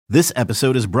This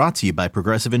episode is brought to you by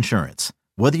Progressive Insurance.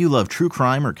 Whether you love true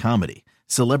crime or comedy,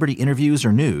 celebrity interviews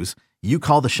or news, you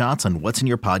call the shots on what's in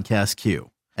your podcast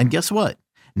queue. And guess what?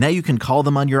 Now you can call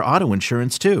them on your auto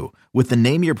insurance too with the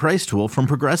Name Your Price tool from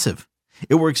Progressive.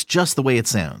 It works just the way it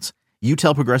sounds. You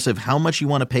tell Progressive how much you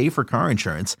want to pay for car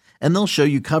insurance, and they'll show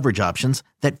you coverage options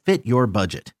that fit your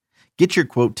budget. Get your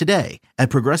quote today at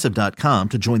Progressive.com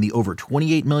to join the over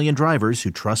 28 million drivers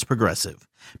who trust Progressive.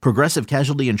 Progressive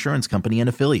Casualty Insurance Company and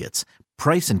Affiliates.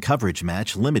 Price and coverage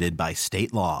match limited by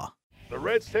state law. The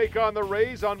Reds take on the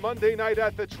Rays on Monday night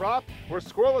at the Trop. We're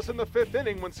scoreless in the fifth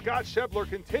inning when Scott Schebler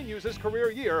continues his career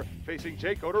year facing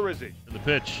Jake Odorizzi. The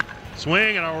pitch,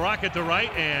 swing and a rocket to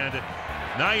right, and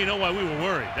now you know why we were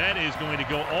worried. That is going to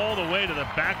go all the way to the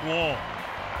back wall.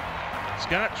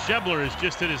 Scott Schebler has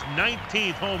just hit his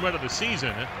 19th home run of the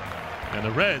season, and the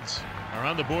Reds are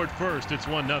on the board first. It's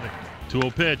 1-0.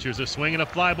 2-0 pitch. Here's a swing and a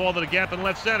fly ball to the gap in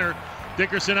left center.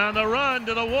 Dickerson on the run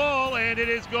to the wall, and it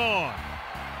is gone.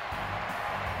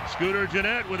 Scooter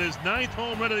Gennett with his 9th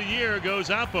home run of the year goes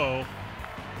oppo.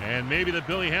 And maybe the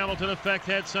Billy Hamilton effect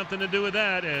had something to do with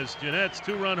that, as Gennett's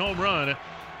 2-run home run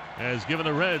has given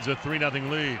the Reds a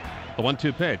 3-0 lead. The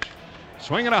 1-2 pitch.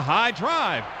 Swinging a high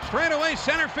drive. Straight away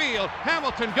center field.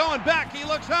 Hamilton going back. He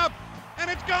looks up,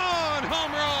 and it's gone.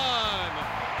 Home run.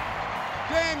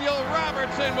 Daniel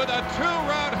Robertson with a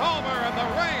 2-run homer, and the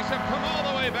Rays have come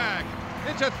all the way back.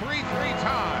 It's a 3-3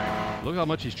 tie. Look how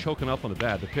much he's choking up on the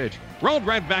bat. The pitch rolled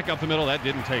right back up the middle. That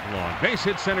didn't take long. Base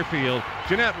hit center field.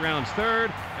 Gennett rounds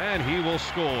third, and he will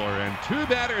score. And 2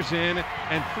 batters in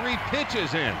and 3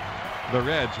 pitches in. The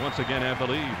Reds once again have the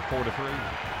lead,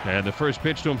 4-3. And the first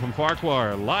pitch to him from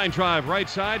Farquhar. Line drive right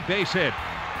side, base hit.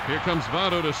 Here comes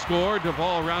Votto to score.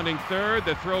 Duvall rounding third.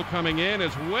 The throw coming in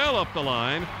is well up the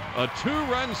line. A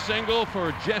 2-run single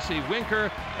for Jesse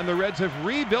Winker, and the Reds have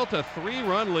rebuilt a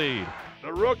 3-run lead.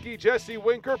 The rookie Jesse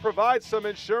Winker provides some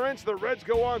insurance. The Reds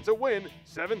go on to win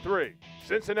 7-3.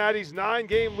 Cincinnati's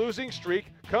 9-game losing streak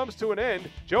comes to an end.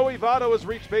 Joey Votto has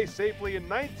reached base safely in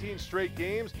 19 straight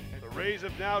games. And the Rays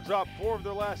have now dropped 4 of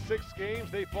their last 6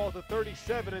 games. They fall to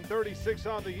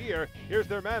 37-36 on the year. Here's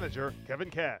their manager, Kevin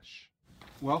Cash.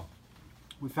 Well,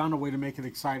 we found a way to make it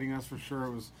exciting, that's for sure.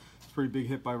 It was a pretty big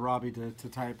hit by Robbie to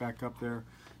tie it back up there.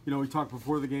 You know, we talked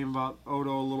before the game about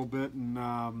Odo a little bit, and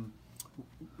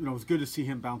you know, it was good to see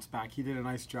him bounce back. He did a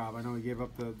nice job. I know he gave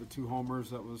up the 2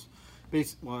 homers. That was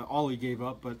basically all he gave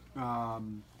up, but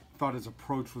thought his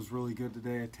approach was really good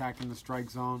today, attacking the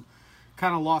strike zone.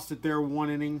 Kind of lost it there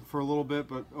 1 inning for a little bit,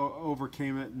 but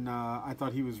overcame it, and I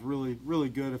thought he was really, really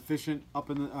good, efficient up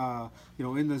in the you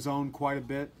know, in the zone quite a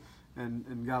bit,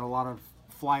 and got a lot of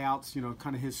flyouts. You know,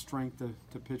 kind of his strength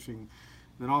to pitching.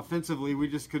 Then offensively, we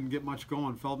just couldn't get much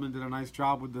going. Feldman did a nice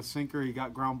job with the sinker. He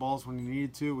got ground balls when he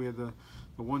needed to. We had the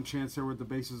one chance there with the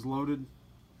bases loaded,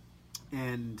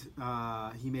 and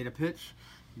he made a pitch.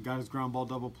 He got his ground ball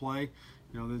double play.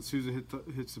 You know, then Souza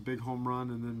hits a big home run,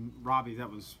 and then Robbie, that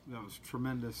was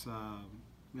tremendous.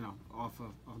 You know, off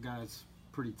a guy that's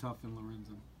pretty tough in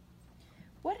Lorenzen.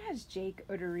 What has Jake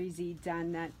Odorizzi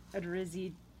done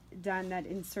that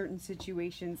in certain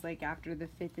situations, like after the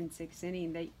 5th and 6th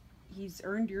inning, that he's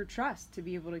earned your trust to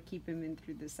be able to keep him in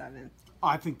through the 7th?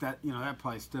 I think that, you know, that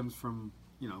probably stems from,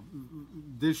 you know,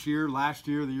 this year, last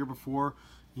year, the year before.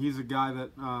 He's a guy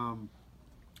that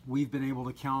we've been able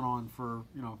to count on for,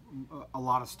 you know, a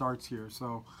lot of starts here.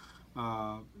 So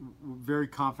very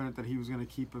confident that he was going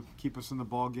to keep us in the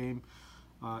ball game,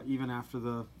 even after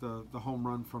the home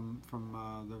run from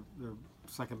the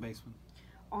second baseman.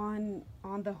 On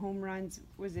the home runs,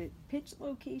 was it pitch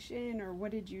location, or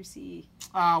what did you see?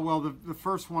 Well, the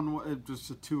first one was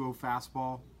just a 2-0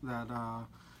 fastball that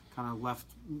kind of left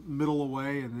middle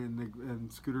away,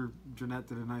 and Scooter Gennett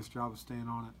did a nice job of staying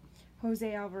on it.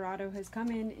 Jose Alvarado has come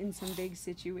in some big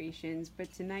situations,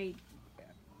 but tonight,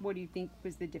 what do you think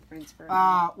was the difference for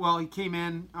him? Well, he came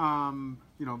in,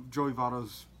 you know, Joey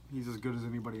Votto's, he's as good as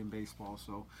anybody in baseball,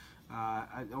 so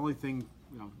the only thing,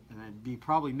 you know, and I'd be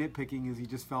probably nitpicking, is he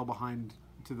just fell behind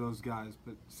to those guys.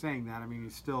 But saying that, I mean,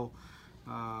 he's still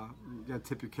you got to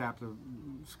tip your cap. The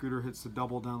Scooter hits the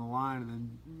double down the line, and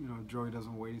then, you know, Joey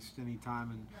doesn't waste any time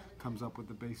and comes up with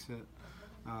the base hit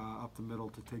up the middle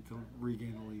to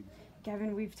regain the lead.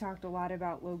 Kevin, we've talked a lot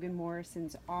about Logan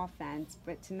Morrison's offense,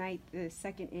 but tonight, the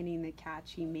 2nd inning, the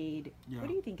catch he made, What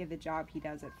do you think of the job he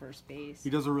does at first base? He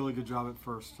does a really good job at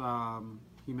first.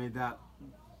 He made that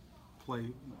play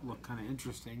look kind of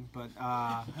interesting, but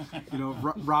you know,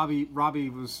 Robbie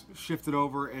was shifted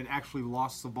over and actually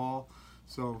lost the ball.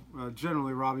 So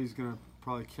generally, Robbie's going to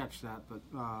probably catch that. But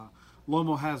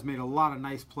Lomo has made a lot of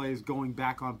nice plays going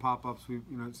back on pop-ups.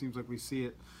 It seems like we see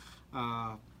it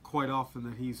quite often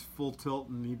that he's full tilt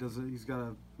and he's got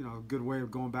a a good way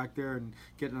of going back there and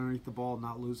getting underneath the ball and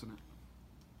not losing it.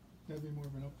 That'd be more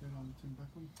of an update on Tim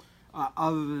Beckham.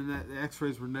 Other than that, the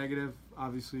X-rays were negative.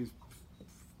 Obviously, he's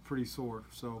pretty sore,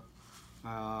 so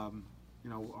I'll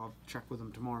check with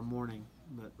him tomorrow morning.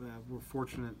 But we're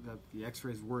fortunate that the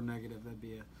X-rays were negative. That'd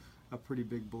be a pretty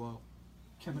big blow.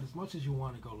 Kevin, as much as you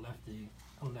want to go lefty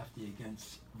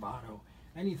against Votto,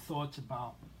 any thoughts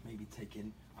about maybe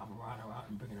taking Alvarado out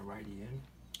and bringing a righty in?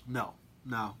 No.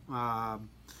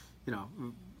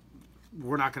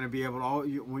 We're not going to be able to.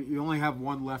 You only have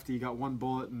one lefty. You got one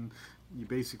bullet, and you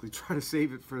basically try to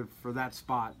save it for that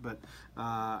spot. But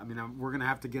we're going to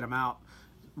have to get him out.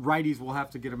 Righties will have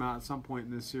to get him out at some point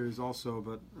in this series, also.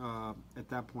 But at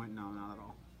that point, no, not at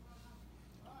all.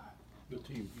 The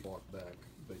team fought back.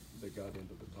 They got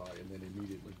into the tie and then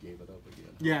immediately gave it up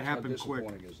again. Yeah, it happened quick.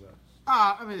 How disappointing is that?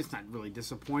 It's not really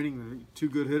disappointing. Two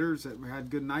good hitters that had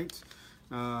good nights.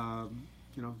 Double,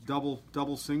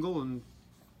 single, and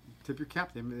tip your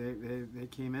cap. They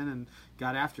came in and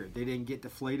got after it. They didn't get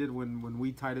deflated when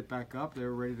we tied it back up. They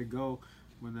were ready to go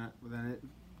when that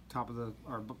top of the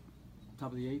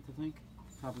eighth, I think.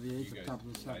 Top of the eighth, or top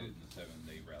of the seventh.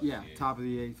 Yeah, top of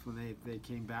the eighth when they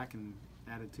came back and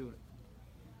added to it.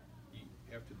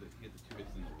 After you had the 2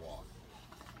 hits in the walk,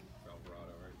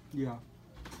 Alvarado, right? Yeah.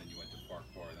 And then you went to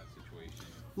Farquhar in that situation.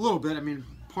 A little bit.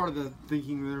 Part of the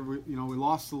thinking there, we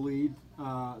lost the lead.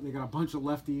 They got a bunch of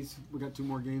lefties. We got 2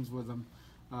 more games with them.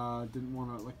 Didn't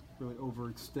want to really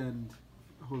overextend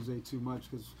Jose too much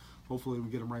because hopefully we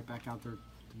get him right back out there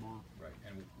tomorrow. Right,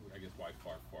 and I guess why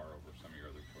Farquhar over some of your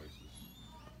other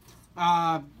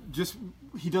choices?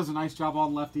 He does a nice job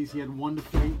on lefties. Right. He had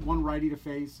one righty to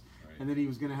face. And then he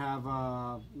was going to have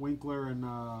Winkler and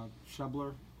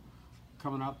Shebler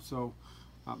coming up. So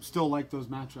still like those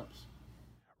matchups.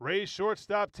 Rays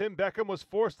shortstop Tim Beckham was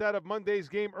forced out of Monday's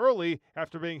game early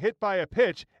after being hit by a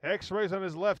pitch. X-rays on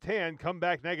his left hand come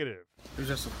back negative. It was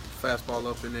just a fastball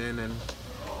up and in, and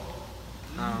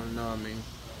I don't know.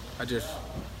 I just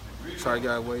tried to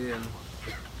get away and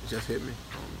it just hit me.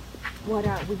 We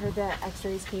heard that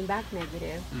X-rays came back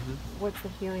negative. Mm-hmm. What's the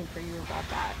feeling for you about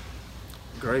that?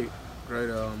 Great.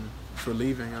 It's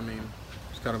relieving.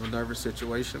 It's kind of a nervous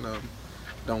situation.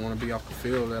 Don't want to be off the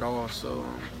field at all. So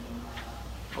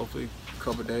hopefully a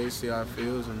couple of days, see how it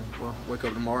feels, and wake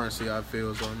up tomorrow and see how it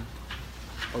feels.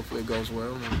 Hopefully it goes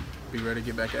well and be ready to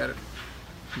get back at it.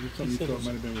 You thought it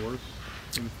might have been worse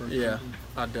in the first Yeah, season?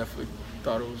 I definitely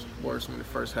thought it was worse when it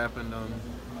first happened.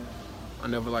 I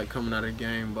never liked coming out of the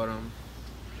game, but I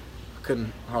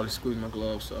couldn't hardly squeeze my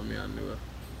gloves, so I knew I wasn't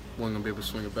going to be able to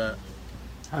swing it back.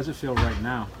 How's it feel right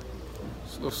now?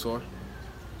 It's a little sore,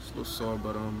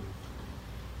 but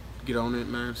get on it,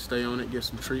 man. Stay on it, get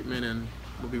some treatment, and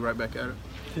we'll be right back at it.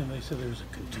 Tim, they said there's a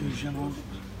contusion on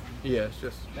it. Yeah, it's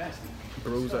just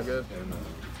bruise, I guess.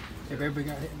 Have you ever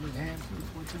got hit with hands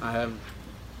before, Tim? I haven't.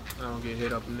 I don't get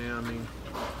hit up and down.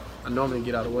 I normally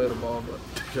get out of the way of the ball, but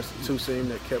just a two-seam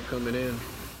that kept coming in.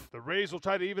 The Rays will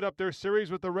try to even up their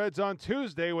series with the Reds on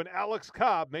Tuesday when Alex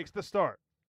Cobb makes the start.